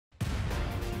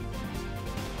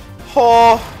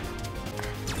Oh.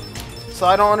 So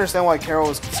I don't understand why Carol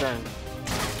was concerned.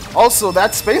 Also,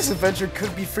 that space adventure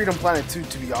could be Freedom Planet 2,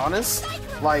 to be honest.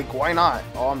 Like, why not?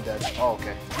 Oh, I'm dead. Oh,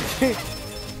 okay.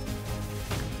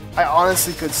 I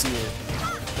honestly could see it.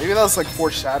 Maybe that was like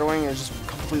foreshadowing and it just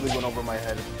completely went over my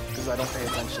head because I don't pay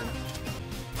attention.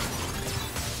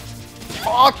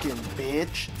 Fucking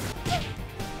bitch.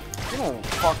 You don't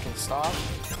fucking stop.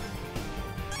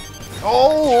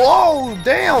 Oh, whoa,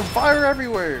 damn, fire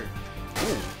everywhere.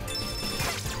 Ooh.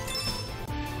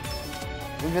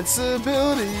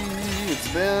 Invincibility, it's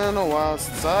been a while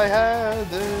since I had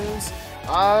this.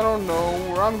 I don't know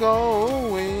where I'm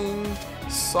going.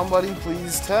 Somebody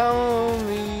please tell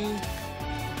me.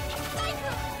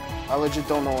 I legit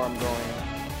don't know where I'm going.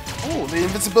 Oh, the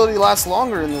invincibility lasts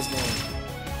longer in this game.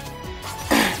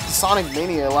 Sonic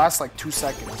Mania lasts like 2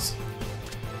 seconds.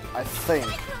 I think.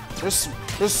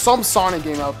 There's some Sonic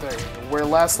game out there where it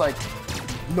lasts like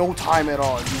no time at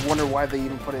all. You wonder why they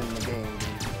even put it in the game.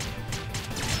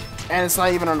 And it's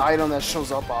not even an item that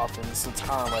shows up often, so it's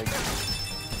kind of like,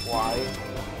 why?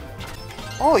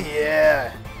 Oh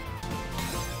yeah!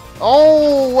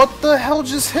 Oh, what the hell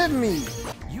just hit me?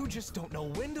 You just don't know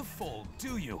when to fold,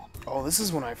 do you? Oh, this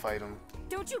is when I fight him.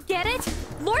 Don't you get it?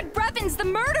 Lord Brevin's the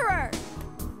murderer!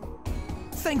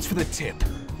 Thanks for the tip.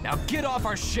 Now get off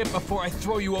our ship before I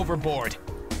throw you overboard.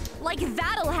 Like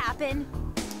that'll happen.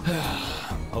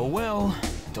 Oh well,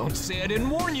 don't say I didn't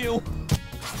warn you.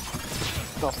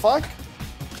 The fuck?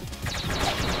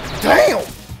 Damn!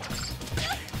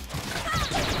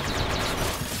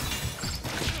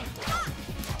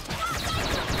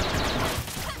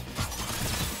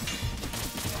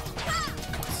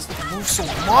 They move so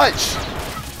much!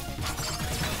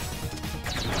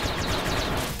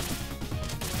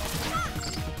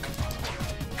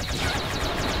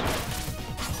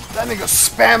 That nigga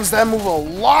spams that move a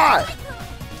lot!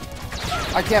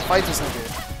 I can't fight this nigga.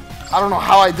 I don't know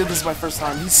how I did this my first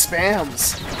time. He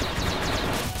spams.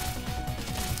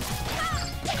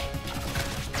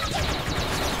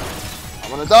 I'm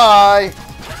gonna die.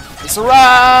 It's a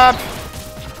wrap.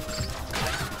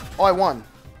 Oh, I won.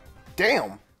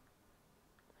 Damn.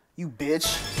 You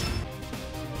bitch.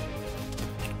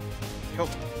 Yo.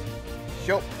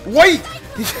 Yo. Wait!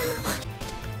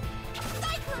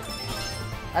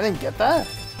 I didn't get that?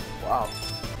 Wow.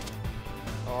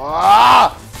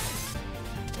 Ah!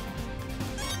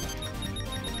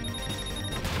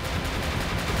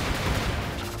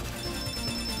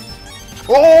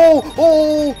 Oh!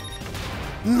 Oh!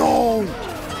 No!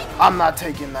 I'm not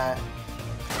taking that.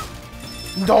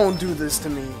 Don't do this to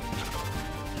me.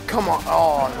 Come on.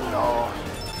 Oh, no.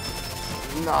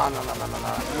 No, no, no, no, no,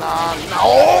 no. No, no.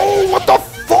 Oh, what the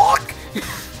fuck?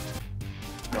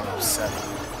 I'm upset.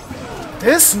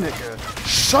 This nigga.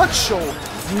 Shut your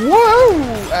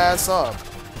whoa ass up.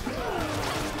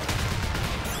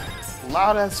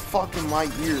 Loud as fuck in my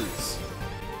ears.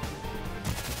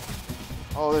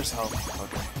 Oh, there's help.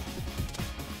 Okay.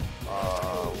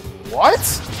 What?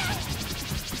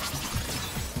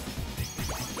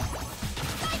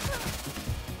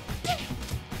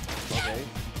 Okay.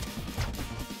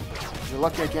 You're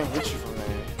lucky I can't hit you from there.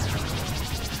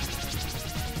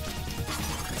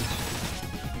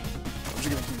 I'm just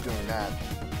gonna keep doing that.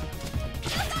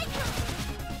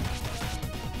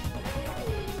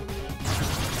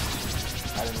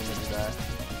 I didn't mean to do that.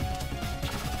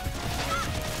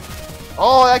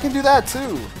 Oh, I can do that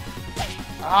too.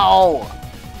 Ow.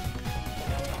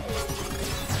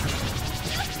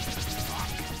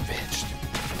 Bitch.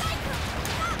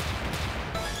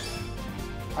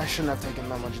 I shouldn't have taken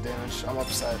that much damage. I'm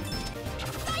upset.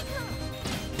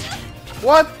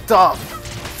 What the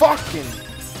fucking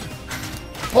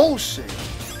bullshit?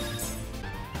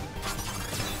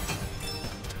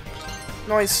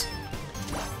 Nice.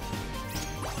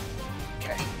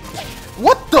 Okay.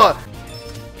 What the?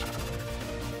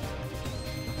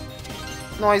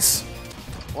 Nice.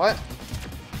 What?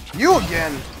 You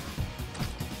again?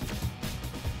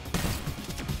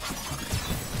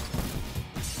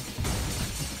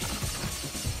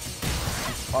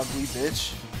 Ugly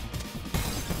bitch.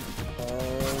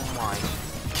 Oh my.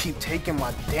 Keep taking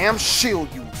my damn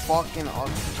shield, you fucking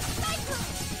ugly.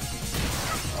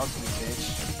 Ugly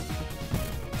bitch.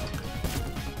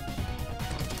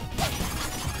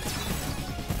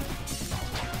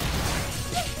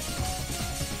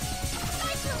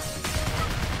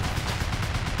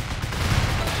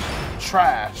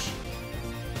 Trash.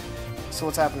 So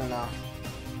what's happening now?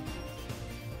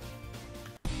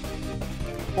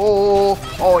 Oh,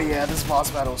 oh yeah, this boss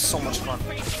battle is so much fun.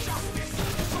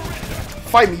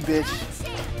 Fight me, bitch.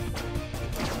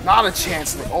 Not a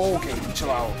chance. Oh, okay,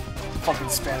 chill out. Fucking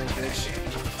spamming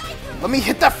bitch. Let me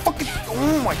hit that fucking.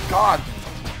 Oh my god.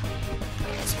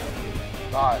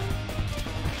 Dot.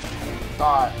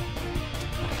 Dot.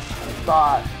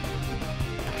 Dot.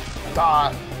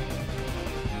 Dot.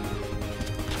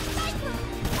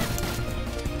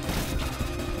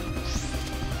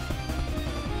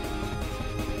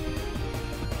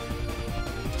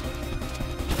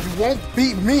 You won't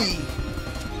beat me.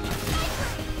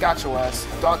 Got your ass.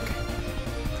 Duck.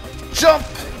 Jump.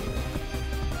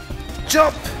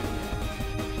 Jump.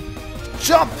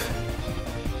 Jump.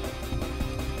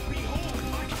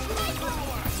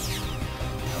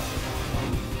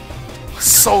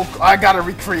 So I gotta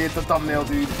recreate the thumbnail,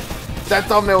 dude. That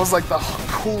thumbnail was like the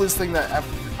coolest thing that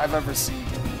I've ever seen.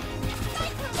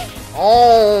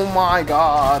 Oh my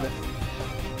god.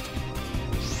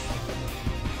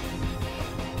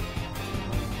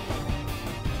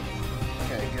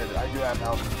 Okay, good. I do have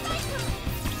help.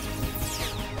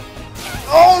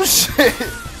 Oh shit!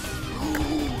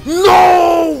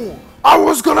 No! I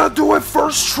was gonna do it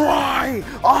first try!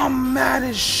 I'm mad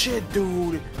as shit,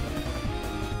 dude.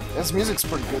 This music's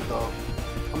pretty good though.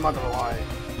 I'm not gonna lie.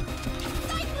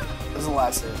 This is the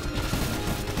last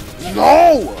hit.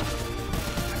 No! I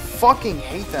fucking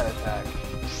hate that attack.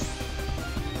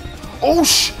 Oh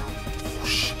shit! Oh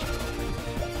shit!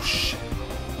 Oh shit!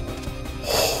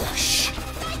 Oh shit!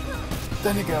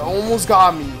 Then it almost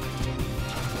got me.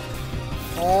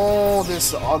 Oh,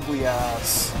 this ugly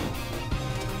ass.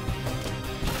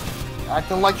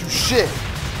 Acting like you shit.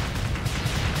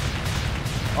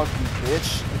 Ugly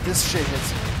bitch. If this shit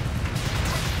hits me.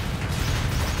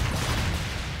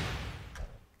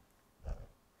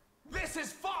 This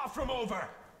is far from over.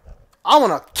 I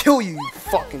wanna kill you, you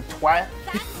fucking twat.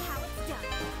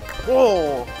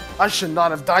 Whoa, I should not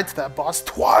have died to that boss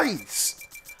twice.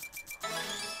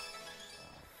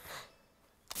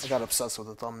 I got obsessed with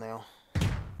the thumbnail.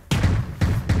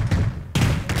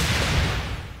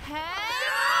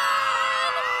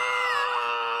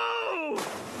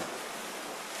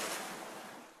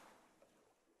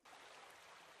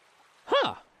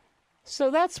 Huh.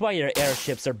 So that's why your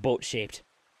airships are boat-shaped.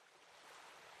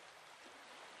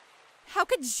 How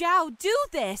could Zhao do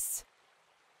this?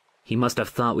 He must have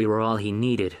thought we were all he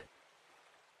needed.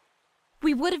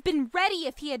 We would have been ready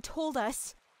if he had told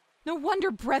us. No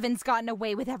wonder Brevin's gotten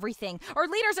away with everything. Our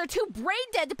leaders are too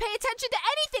brain-dead to pay attention to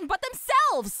anything but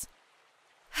themselves!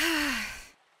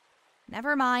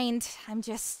 Never mind.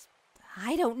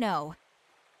 I don't know.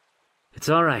 It's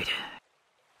all right.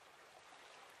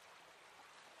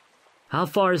 How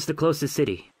far is the closest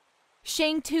city?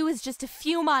 Shang-Tu is just a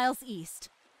few miles east.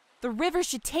 The river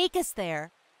should take us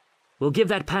there. We'll give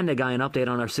that panda guy an update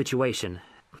on our situation.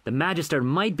 The Magister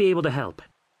might be able to help.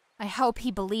 I hope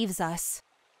he believes us.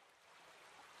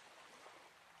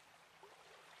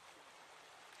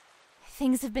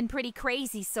 Things have been pretty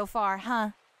crazy so far,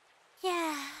 huh?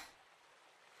 Yeah.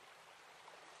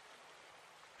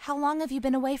 How long have you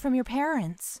been away from your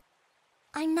parents?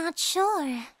 I'm not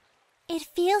sure. It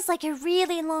feels like a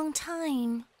really long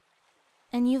time.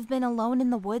 And you've been alone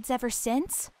in the woods ever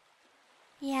since?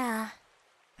 Yeah.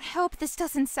 I hope this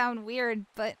doesn't sound weird,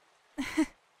 but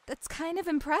that's kind of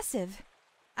impressive.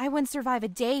 I wouldn't survive a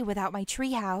day without my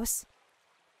treehouse.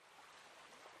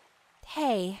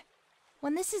 Hey,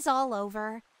 when this is all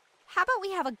over, how about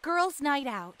we have a girls' night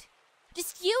out?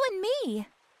 Just you and me.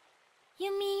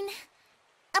 You mean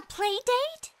a play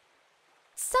date?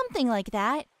 Something like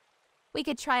that. We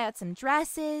could try out some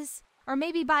dresses, or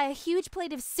maybe buy a huge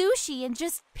plate of sushi and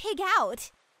just pig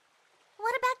out.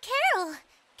 What about Carol?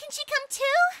 Can she come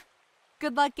too?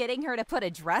 Good luck getting her to put a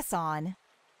dress on.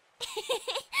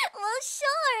 Well,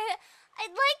 sure.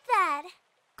 I'd like that.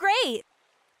 Great!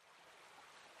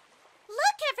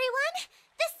 Look, everyone!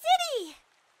 The city!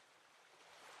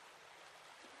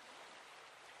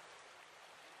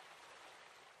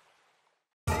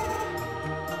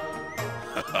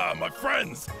 Haha, my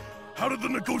friends! How did the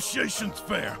negotiations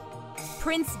fare?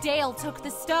 Prince Dale took the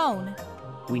stone.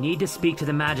 We need to speak to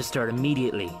the Magister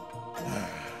immediately.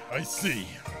 I see.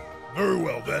 Very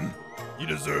well then. He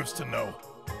deserves to know.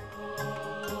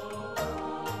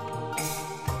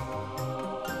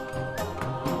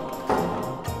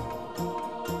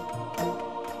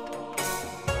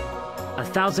 A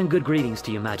thousand good greetings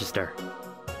to you, Magister.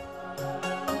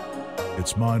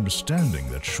 It's my understanding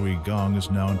that Shui Gong is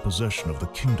now in possession of the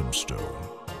Kingdom Stone.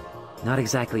 Not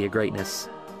exactly, Your Greatness.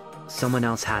 Someone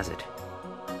else has it.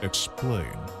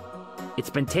 Explain. It's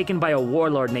been taken by a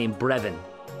warlord named Brevin.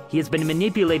 He has been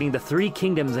manipulating the three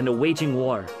kingdoms into waging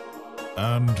war.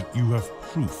 And you have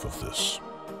proof of this?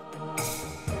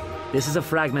 This is a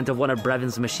fragment of one of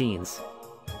Brevin's machines.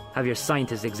 Have your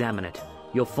scientists examine it.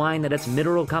 You'll find that its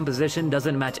mineral composition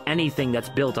doesn't match anything that's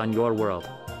built on your world.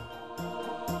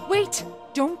 Wait!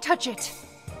 Don't touch it!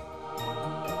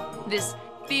 This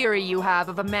theory you have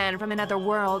of a man from another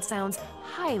world sounds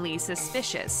highly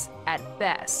suspicious, at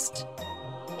best.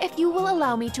 If you will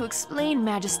allow me to explain,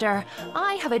 Magister,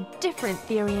 I have a different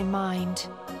theory in mind.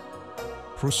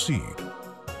 Proceed.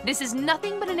 This is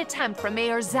nothing but an attempt from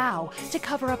Mayor Zhao to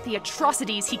cover up the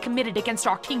atrocities he committed against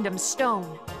our kingdom's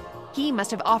stone. He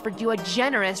must have offered you a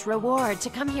generous reward to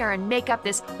come here and make up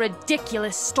this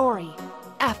ridiculous story.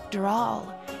 After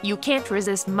all, you can't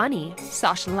resist money,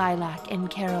 Sosh Lilac and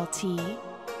Carol T.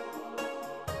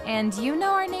 And you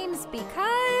know our names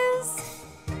because...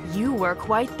 You were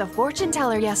quite the fortune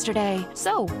teller yesterday,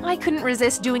 so I couldn't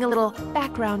resist doing a little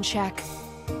background check.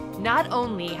 Not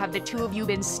only have the two of you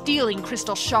been stealing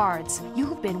crystal shards,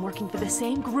 you've been working for the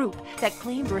same group that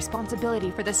claimed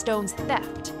responsibility for the stone's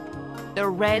theft. The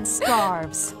Red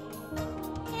Scarves.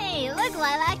 Hey, look,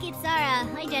 Lilac, it's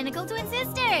our identical twin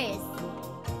sisters.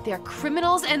 They're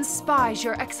criminals and spies,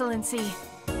 Your Excellency.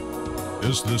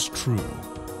 Is this true?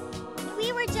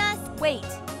 We were just... Wait.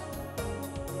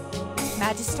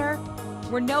 Magister,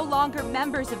 we're no longer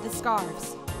members of the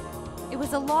Scarves. It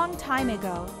was a long time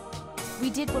ago. We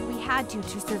did what we had to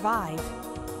survive.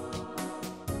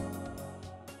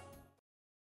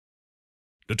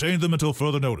 Detain them until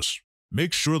further notice.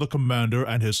 Make sure the commander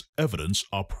and his evidence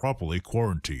are properly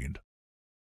quarantined.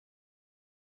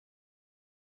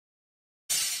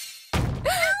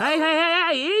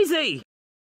 Hey, easy!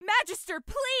 Magister,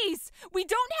 please! We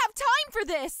don't have time for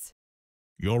this!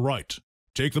 You're right.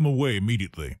 Take them away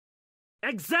immediately.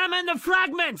 Examine the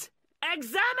fragment!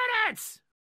 Examine it!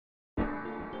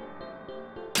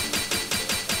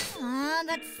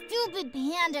 That stupid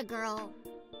panda girl.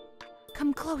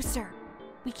 Come closer.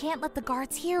 We can't let the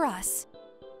guards hear us.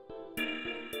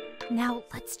 Now,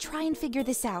 let's try and figure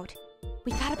this out.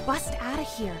 We gotta bust out of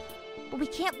here, but we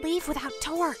can't leave without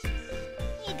Torque.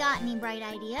 You got any bright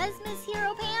ideas, Miss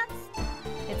Hero Pants?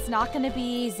 It's not gonna be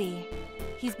easy.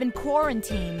 He's been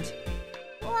quarantined.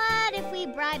 What if we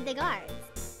bribe the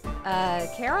guards?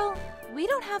 Carol? We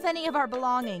don't have any of our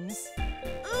belongings.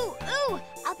 Ooh,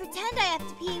 I'll pretend I have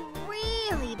to pee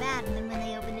really bad, and then when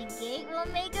they open the gate, we'll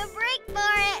make a break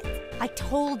for it. I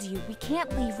told you, we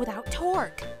can't leave without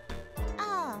Torque.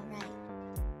 All right.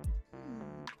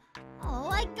 Oh,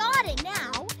 I got it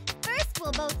now. First,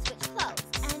 we'll both switch clothes,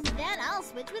 and then I'll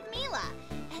switch with Mila.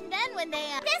 And then when they,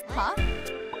 Huh?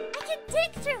 I can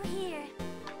dig through here.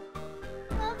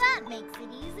 Well, that makes it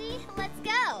easy. Let's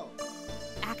go.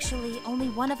 Actually, only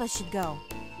one of us should go.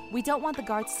 We don't want the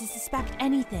guards to suspect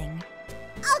anything.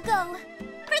 I'll go.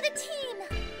 For the team.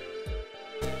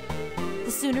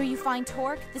 The sooner you find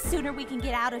Torque, the sooner we can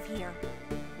get out of here.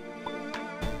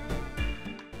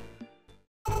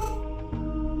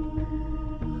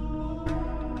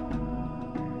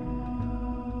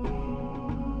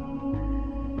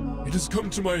 It has come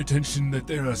to my attention that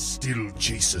there are still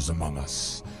chasers among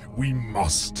us. We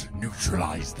must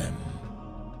neutralize them.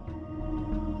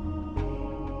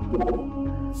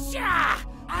 Yeah!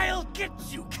 I'll get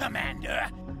you, Commander!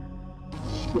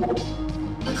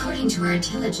 According to our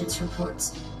intelligence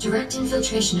reports, direct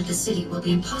infiltration of the city will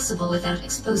be impossible without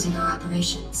exposing our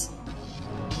operations.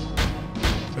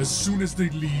 As soon as they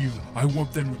leave, I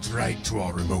want them dragged to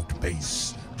our remote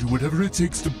base. Do whatever it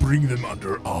takes to bring them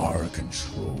under our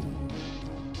control.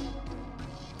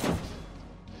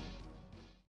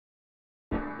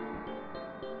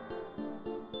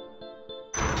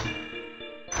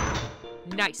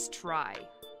 Nice try.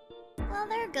 Well,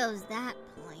 there goes that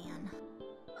plan.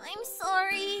 I'm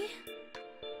sorry.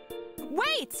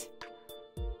 Wait!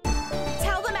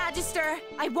 Tell the Magister,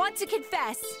 I want to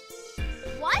confess.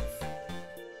 What?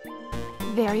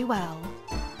 Very well.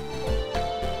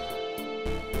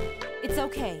 It's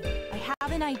okay. I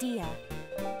have an idea.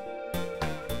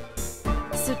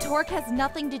 So Torque has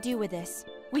nothing to do with this.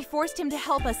 We forced him to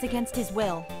help us against his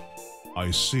will. I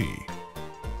see.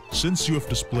 Since you have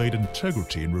displayed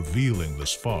integrity in revealing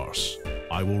this farce,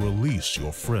 I will release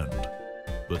your friend.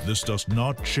 But this does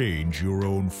not change your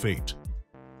own fate.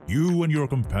 You and your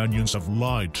companions have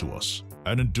lied to us,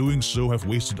 and in doing so have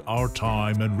wasted our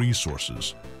time and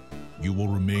resources. You will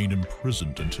remain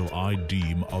imprisoned until I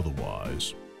deem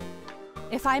otherwise.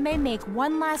 If I may make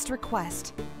one last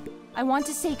request, I want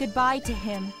to say goodbye to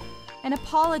him and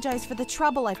apologize for the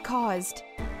trouble I've caused.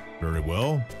 Very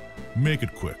well. Make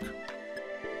it quick.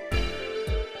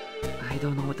 I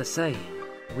don't know what to say.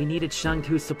 We needed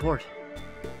Shang-Tu's support.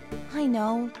 I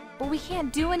know, but we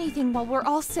can't do anything while we're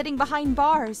all sitting behind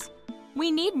bars.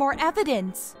 We need more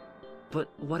evidence. But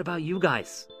what about you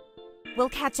guys? We'll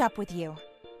catch up with you.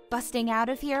 Busting out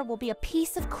of here will be a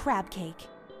piece of crab cake.